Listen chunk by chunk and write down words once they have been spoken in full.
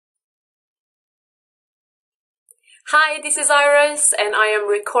Hi, this is Iris and I am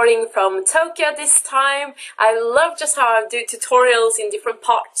recording from Tokyo this time. I love just how I do tutorials in different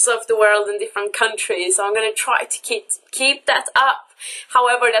parts of the world and different countries, so I'm going to try to keep that up.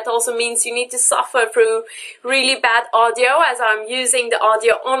 However, that also means you need to suffer through really bad audio, as I'm using the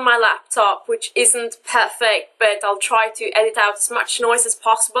audio on my laptop, which isn't perfect, but I'll try to edit out as much noise as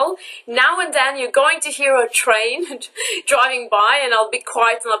possible. Now and then you're going to hear a train driving by, and I'll be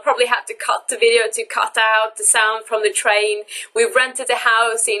quiet and I'll probably have to cut the video to cut out the sound from the train. We've rented a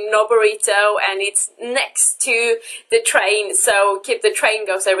house in Noborito and it's next to the train, so the train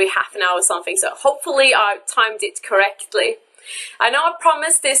goes every half an hour or something, so hopefully I timed it correctly. I know I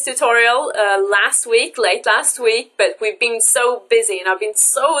promised this tutorial late last week, but we've been so busy and I've been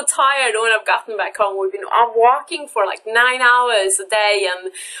so tired when I've gotten back home. I'm walking for like 9 hours a day,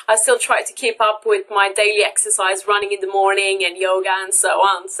 and I still try to keep up with my daily exercise, running in the morning and yoga and so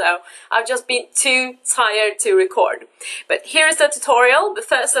on. So I've just been too tired to record. But here's the tutorial. But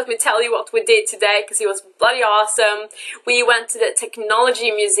first let me tell you what we did today, because it was bloody awesome. We went to the Technology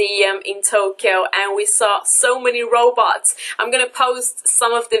Museum in Tokyo and we saw so many robots. I'm going to post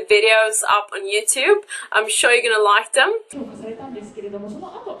some of the videos up on YouTube. I'm sure you're going to like them.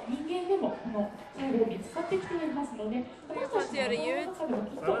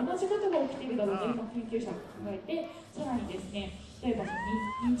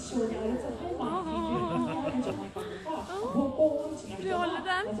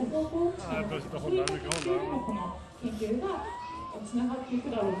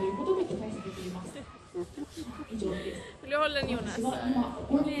 Vill du hålla den, Jonas?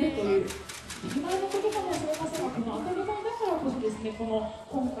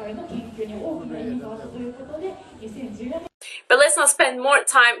 But let's not spend more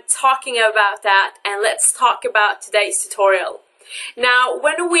time talking about that, and let's talk about today's tutorial. Now,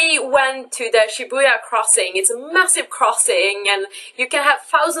 when we went to the Shibuya crossing, it's a massive crossing and you can have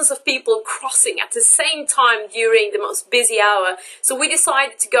thousands of people crossing at the same time during the most busy hour. So we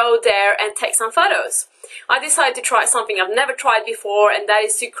decided to go there and take some photos. I decided to try something I've never tried before, and that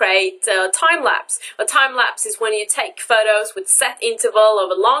is to create a time-lapse. A time-lapse is when you take photos with set interval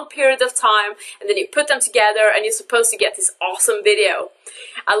of a long period of time and then you put them together and you're supposed to get this awesome video.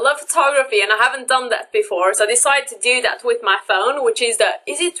 I love photography and I haven't done that before, so I decided to do that with my phone, which is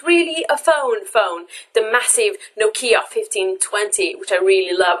is it really a phone? The massive Nokia 1520, which I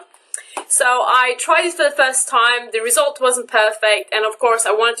really love. So I tried it for the first time, the result wasn't perfect, and of course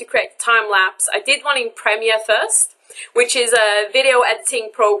I wanted to create a time-lapse. I did one in Premiere first, which is a video editing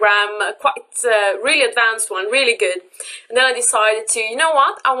program, really advanced one, really good. And then I decided to, you know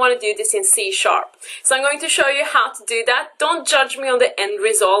what, I want to do this in C#. So I'm going to show you how to do that. Don't judge me on the end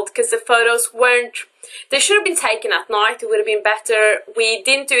result, because the photos they should have been taken at night. It would have been better. We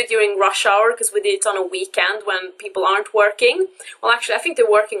didn't do it during rush hour because we did it on a weekend when people aren't working. Well, actually, I think they're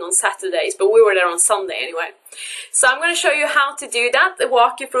working on Saturdays, but we were there on Sunday anyway. So I'm going to show you how to do that,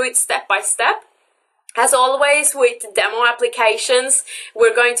 walk you through it step by step. As always with demo applications,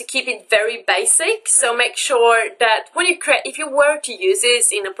 we're going to keep it very basic, so make sure that when you if you were to use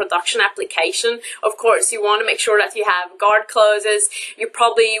this in a production application, of course you want to make sure that you have guard clauses. You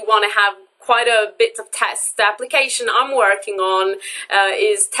probably want to have quite a bit of test. The application I'm working on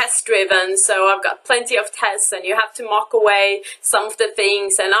is test driven, so I've got plenty of tests and you have to mock away some of the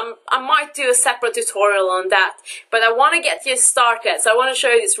things, and I might do a separate tutorial on that, but I want to get you started, so I want to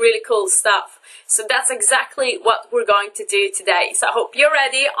show you this really cool stuff. So that's exactly what we're going to do today. So I hope you're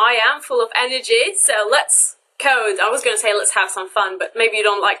ready. I am full of energy, so let's code. I was going to say let's have some fun, but maybe you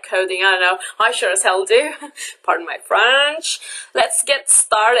don't like coding, I don't know. I sure as hell do. Pardon my French. Let's get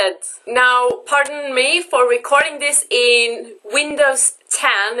started. Now, pardon me for recording this in Windows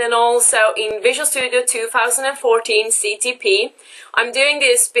 10 and also in Visual Studio 2014 CTP. I'm doing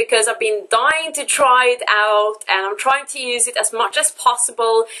this because I've been dying to try it out, and I'm trying to use it as much as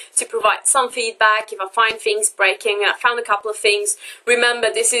possible to provide some feedback if I find things breaking. I found a couple of things. Remember,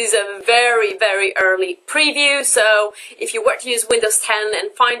 this is a very, very early preview, so if you were to use Windows 10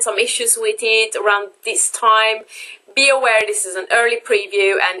 and find some issues with it around this time, be aware this is an early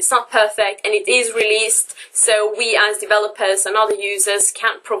preview and it's not perfect, and it is released, so we as developers and other users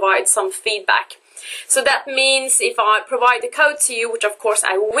can provide some feedback. So that means if I provide the code to you, which of course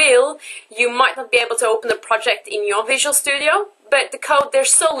I will, you might not be able to open the project in your Visual Studio, but the code,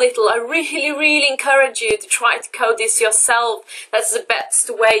 there's so little. I really encourage you to try to code this yourself. That's the best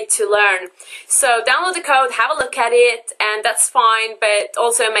way to learn. So download the code, have a look at it, and that's fine, but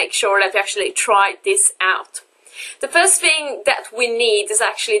also make sure that you actually try this out. The first thing that we need is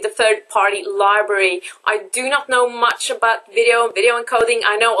actually the third-party library. I do not know much about video encoding.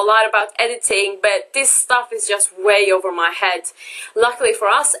 I know a lot about editing, but this stuff is just way over my head. Luckily for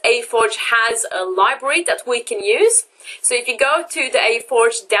us, AForge has a library that we can use. So if you go to the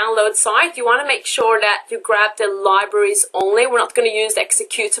AForge download site, you want to make sure that you grab the libraries only. We're not going to use the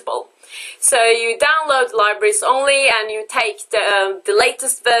executable. So you download libraries only and you take the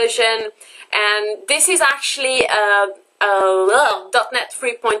latest version, and this is actually a .NET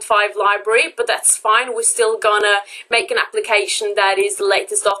 3.5 library, but that's fine. We're still gonna make an application that is the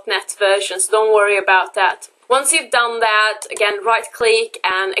latest .NET version, so don't worry about that. Once you've done that, again, right click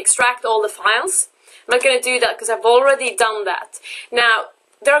and extract all the files. I'm not going to do that because I've already done that. Now,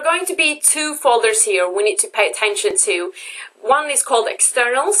 there are going to be two folders here we need to pay attention to. One is called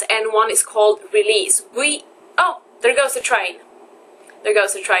externals and one is called release. Oh, there goes the train. There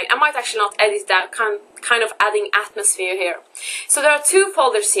goes the train. I might actually not edit that, kind of adding atmosphere here. So there are two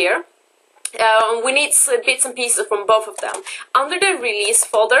folders here. We need bits and pieces from both of them. Under the release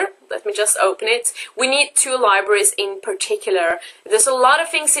folder, let me just open it, we need two libraries in particular. There's a lot of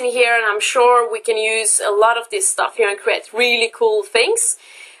things in here, and I'm sure we can use a lot of this stuff here and create really cool things.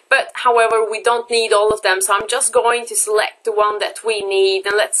 But however, we don't need all of them, so I'm just going to select the one that we need,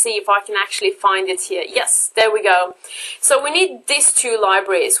 and let's see if I can actually find it here. Yes, there we go. So we need these two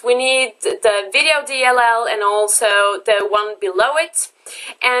libraries. We need the video DLL and also the one below it.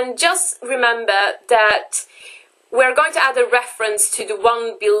 And just remember that we're going to add a reference to the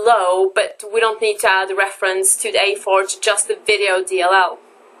one below, but we don't need to add a reference to the AForge, just the video DLL.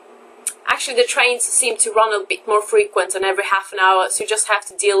 Actually, the trains seem to run a bit more frequent than every half an hour, so you just have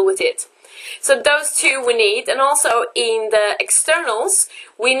to deal with it. So those two we need, and also in the externals,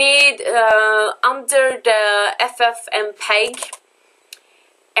 we need under the FF and PEG,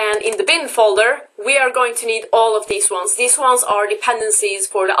 and in the bin folder, we are going to need all of these ones. These ones are dependencies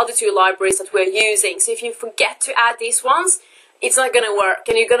for the other two libraries that we're using. So if you forget to add these ones, it's not going to work,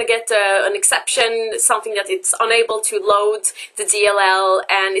 and you're going to get an exception, something that it's unable to load the DLL,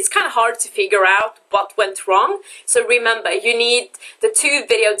 and it's kind of hard to figure out what went wrong. So remember, you need the two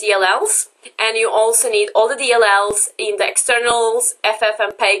video DLLs, and you also need all the DLLs in the externals, FF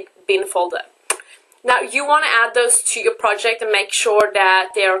and PEG bin folder. Now you want to add those to your project and make sure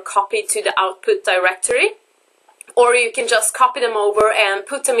that they are copied to the output directory. Or you can just copy them over and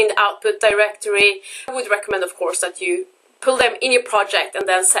put them in the output directory. I would recommend, of course, that you pull them in your project and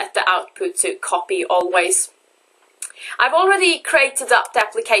then set the output to copy always. I've already created up the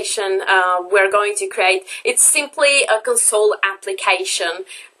application we're going to create. It's simply a console application,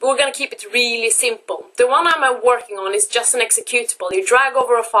 but we're going to keep it really simple. The one I'm working on is just an executable. You drag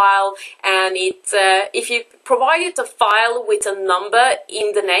over a file, and if you provide it a file with a number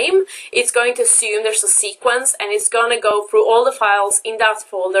in the name, it's going to assume there's a sequence, and it's going to go through all the files in that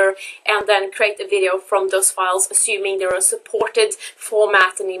folder and then create a video from those files, assuming they're a supported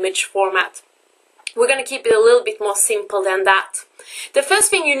format, an image format. We're going to keep it a little bit more simple than that. The first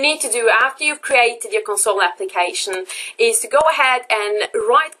thing you need to do after you've created your console application is to go ahead and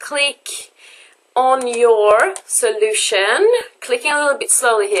right-click on your solution, clicking a little bit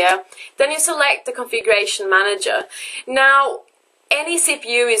slowly here. Then you select the configuration manager. Now, any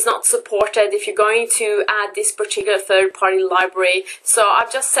CPU is not supported if you're going to add this particular third-party library. So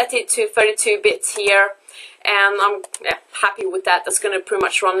I've just set it to 32 bits here. And I'm happy with that. That's going to pretty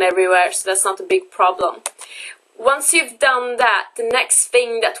much run everywhere, so that's not a big problem. Once you've done that, the next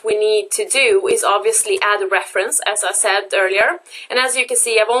thing that we need to do is obviously add a reference, as I said earlier. And as you can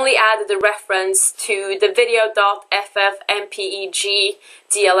see, I've only added a reference to the video.ffmpeg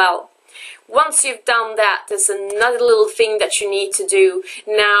DLL. Once you've done that, there's another little thing that you need to do.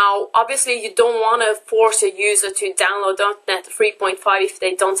 Now, obviously, you don't want to force a user to download .NET 3.5 if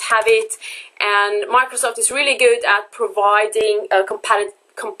they don't have it. And Microsoft is really good at providing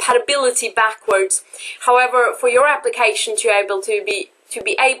compatibility backwards. However, for your application to be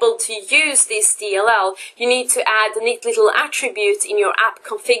able to use this DLL, you need to add a neat little attribute in your app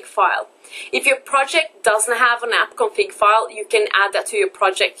config file. If your project doesn't have an app config file, you can add that to your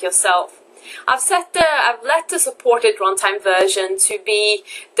project yourself. I've let the supported runtime version to be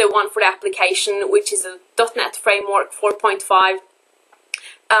the one for the application, which is a .NET Framework 4.5.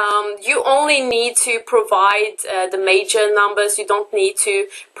 You only need to provide the major numbers. You don't need to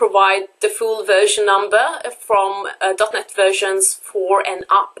provide the full version number from .NET versions 4 and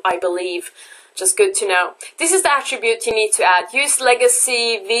up, I believe. Just good to know. This is the attribute you need to add. Use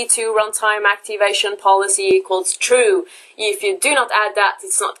legacy v2 runtime activation policy equals true. If you do not add that,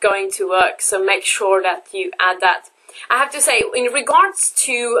 it's not going to work, so make sure that you add that. I have to say, in regards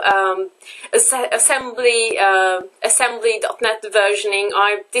to assembly.NET versioning,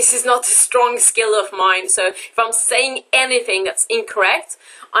 this is not a strong skill of mine, so if I'm saying anything that's incorrect,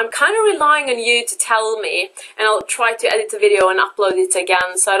 I'm kind of relying on you to tell me, and I'll try to edit the video and upload it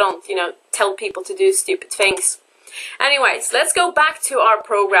again so I don't, you know, tell people to do stupid things. Anyways, let's go back to our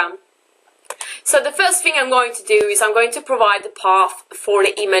program. So the first thing I'm going to do is I'm going to provide the path for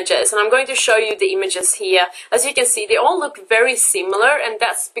the images, and I'm going to show you the images here. As you can see, they all look very similar, and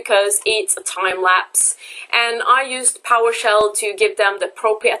that's because it's a time-lapse. And I used PowerShell to give them the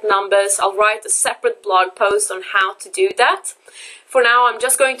appropriate numbers. I'll write a separate blog post on how to do that. For now, I'm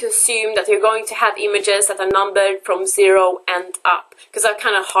just going to assume that you're going to have images that are numbered from 0 and up, because I've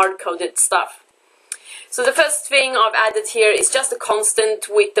kind of hard-coded stuff. So the first thing I've added here is just a constant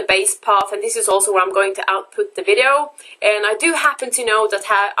with the base path, and this is also where I'm going to output the video. And I do happen to know that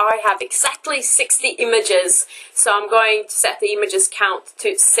I have exactly 60 images, so I'm going to set the images count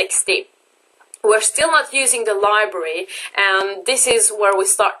to 60. We're still not using the library, and this is where we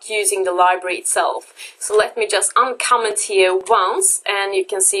start using the library itself. So let me just uncomment here once, and you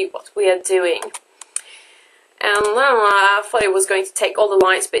can see what we are doing. And I thought it was going to take all the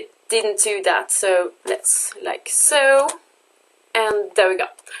lines, but didn't do that, so let's like so, and there we go.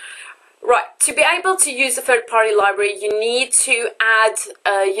 Right, to be able to use the third-party library, you need to add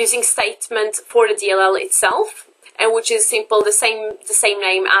a using statement for the DLL itself, and which is simple, the same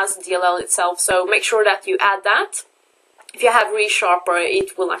name as the DLL itself, so make sure that you add that. If you have ReSharper,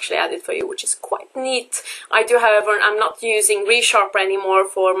 it will actually add it for you, which is quite neat. I do, however, I'm not using ReSharper anymore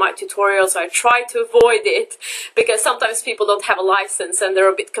for my tutorials, so I try to avoid it, because sometimes people don't have a license and they're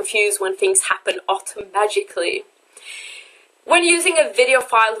a bit confused when things happen automatically. When using a video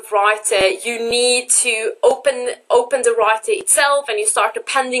file writer, you need to open the writer itself, and you start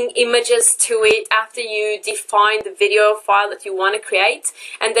appending images to it after you define the video file that you want to create,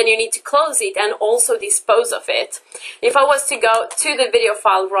 and then you need to close it and also dispose of it. If I was to go to the video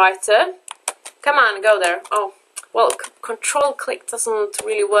file writer, come on, go there. Oh, well, control click doesn't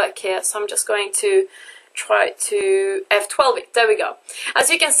really work here, so I'm just going to try to F12 it. There we go. As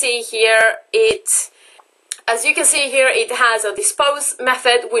you can see here, it has a dispose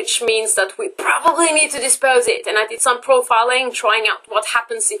method, which means that we probably need to dispose it. And I did some profiling, trying out what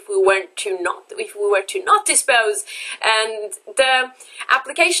happens if we were to not dispose. And the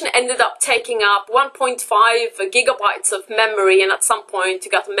application ended up taking up 1.5 gigabytes of memory, and at some point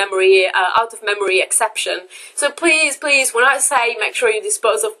you got a memory out of memory exception. So please, when I say make sure you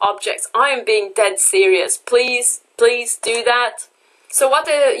dispose of objects, I am being dead serious. Please do that. So what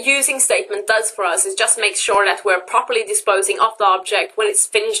the using statement does for us is just make sure that we're properly disposing of the object when it's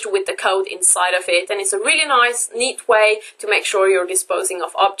finished with the code inside of it. And it's a really nice, neat way to make sure you're disposing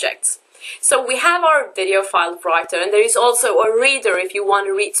of objects. So we have our video file writer, and there is also a reader if you want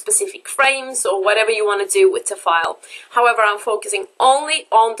to read specific frames or whatever you want to do with the file. However, I'm focusing only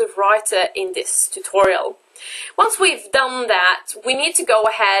on the writer in this tutorial. Once we've done that, we need to go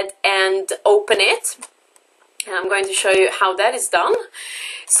ahead and open it. And I'm going to show you how that is done.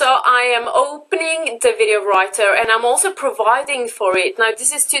 So I am opening the video writer, and I'm also providing for it. Now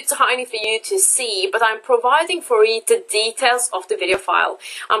this is too tiny for you to see, but I'm providing for it the details of the video file.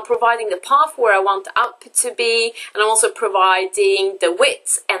 I'm providing the path where I want the output to be, and I'm also providing the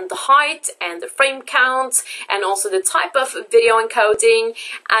width and the height and the frame count, and also the type of video encoding,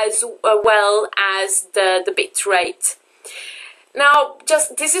 as well as the bit rate. Now,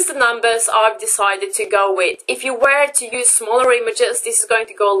 this is the numbers I've decided to go with. If you were to use smaller images, this is going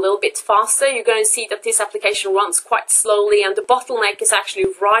to go a little bit faster. You're going to see that this application runs quite slowly, and the bottleneck is actually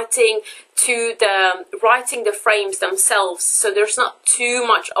writing the frames themselves. So there's not too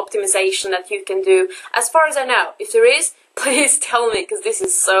much optimization that you can do, as far as I know. If there is, please tell me, because this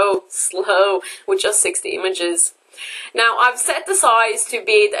is so slow with just 60 images. Now, I've set the size to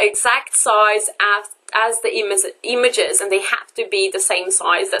be the exact size as the images, and they have to be the same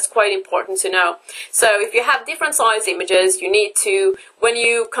size. That's quite important to know. So if you have different size images, you need to, when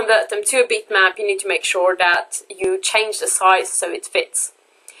you convert them to a bitmap, you need to make sure that you change the size so it fits.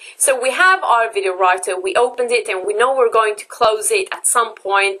 So we have our video writer, we opened it, and we know we're going to close it at some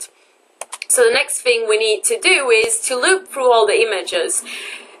point. So the next thing we need to do is to loop through all the images.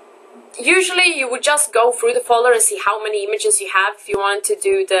 Usually you would just go through the folder and see how many images you have if you want to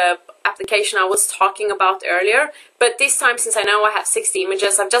do the application I was talking about earlier. But this time, since I know I have 60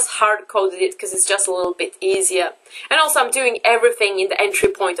 images, I've just hard-coded it because it's just a little bit easier. And also I'm doing everything in the entry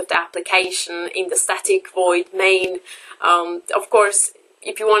point of the application, in the static void main. Of course,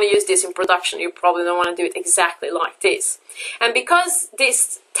 if you want to use this in production, you probably don't want to do it exactly like this. And because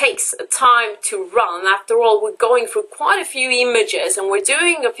this takes time to run, after all, we're going through quite a few images and we're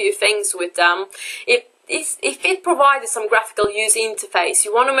doing a few things with them, if it provided some graphical user interface,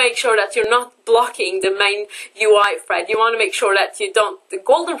 you want to make sure that you're not blocking the main UI thread. You want to make sure that you don't, the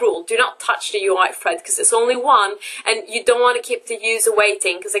golden rule, do not touch the UI thread because there's only one, and you don't want to keep the user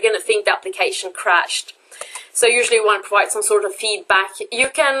waiting because they're going to think the application crashed. So usually you want to provide some sort of feedback. You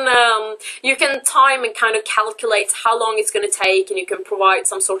can time and kind of calculate how long it's going to take, and you can provide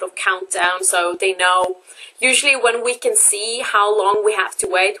some sort of countdown so they know. Usually when we can see how long we have to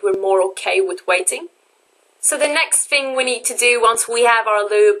wait, we're more okay with waiting. So the next thing we need to do once we have our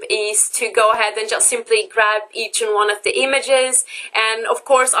loop is to go ahead and just simply grab each and one of the images. And of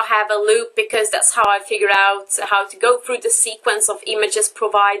course I have a loop because that's how I figure out how to go through the sequence of images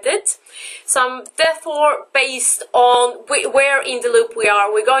provided. So therefore, based on where in the loop we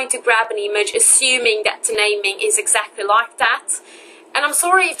are, we're going to grab an image assuming that the naming is exactly like that. And I'm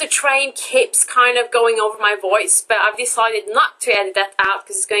sorry if the train keeps kind of going over my voice, but I've decided not to edit that out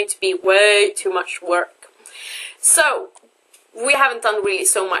because it's going to be way too much work. So, we haven't done really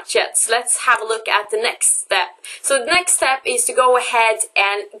so much yet, so let's have a look at the next step. So the next step is to go ahead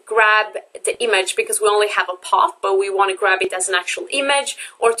and grab the image, because we only have a path, but we want to grab it as an actual image,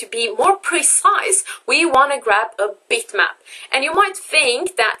 or to be more precise, we want to grab a bitmap. And you might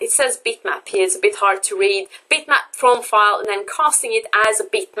think that it says bitmap here, it's a bit hard to read. Bitmap from file and then casting it as a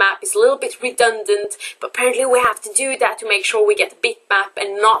bitmap is a little bit redundant, but apparently we have to do that to make sure we get a bitmap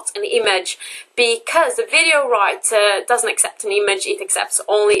and not an image, because the video writer doesn't accept an image, it accepts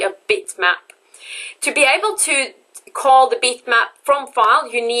only a bitmap. To be able to call the bitmap from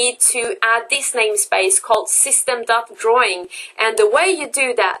file, you need to add this namespace called system.drawing. And the way you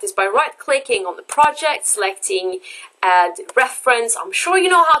do that is by right-clicking on the project, selecting add reference. I'm sure you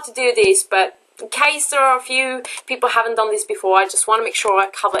know how to do this, but in case there are a few people who haven't done this before, I just want to make sure I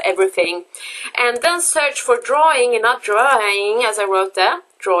cover everything. And then search for drawing and not drawing, as I wrote there.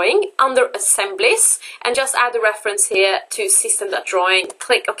 Drawing under assemblies, and just add a reference here to system.drawing.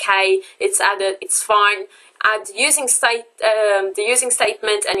 Click OK, it's added, it's fine. Add the using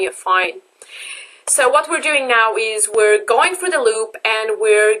statement and you're fine. So what we're doing now is we're going through the loop and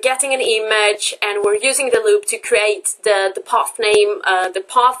we're getting an image, and we're using the loop to create the path name, the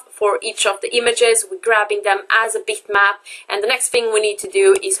path for each of the images. We're grabbing them as a bitmap, and the next thing we need to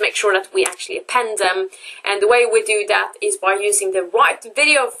do is make sure that we actually append them. And the way we do that is by using the write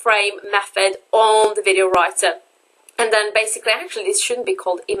video frame method on the video writer. And then basically, actually this shouldn't be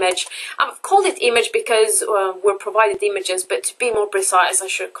called image. I've called it image because we're provided images, but to be more precise, I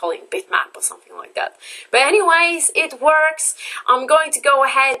should call it bitmap or something like that. But anyways, it works. I'm going to go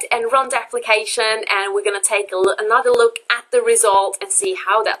ahead and run the application, and we're going to take another look at the result and see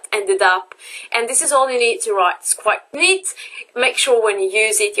how that ended up. And this is all you need to write. It's quite neat. Make sure when you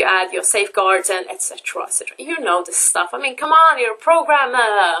use it, you add your safeguards and etc, etc. You know this stuff. I mean, come on, you're a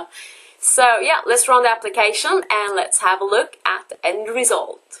programmer. So yeah, let's run the application and let's have a look at the end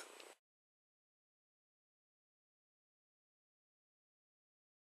result.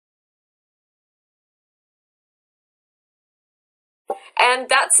 And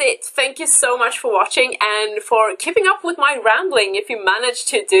that's it. Thank you so much for watching and for keeping up with my rambling if you managed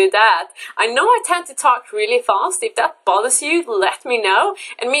to do that. I know I tend to talk really fast. If that bothers you, let me know.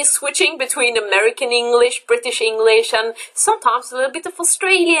 And me switching between American English, British English, and sometimes a little bit of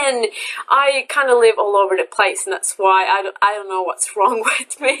Australian. I kind of live all over the place, and that's why I don't know what's wrong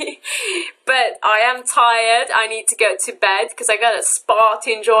with me. But I am tired. I need to go to bed because I got a spa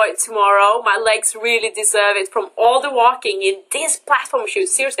to enjoy tomorrow. My legs really deserve it from all the walking in this platform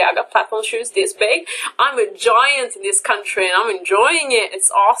shoes. Seriously, I got platform shoes this big. I'm a giant in this country and I'm enjoying it. It's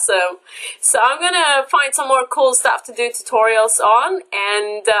awesome. So I'm gonna find some more cool stuff to do tutorials on,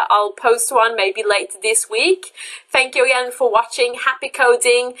 and I'll post one maybe later this week. Thank you again for watching. Happy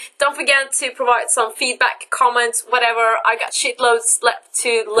coding. Don't forget to provide some feedback, comments, whatever. I got shitloads left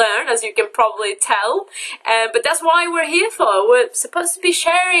to learn, as you can probably tell. But that's why we're here for. We're supposed to be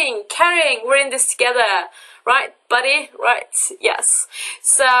sharing, caring. We're in this together. Right, buddy? Right, yes.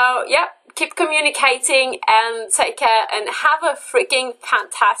 So, yeah, keep communicating and take care and have a freaking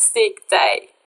fantastic day.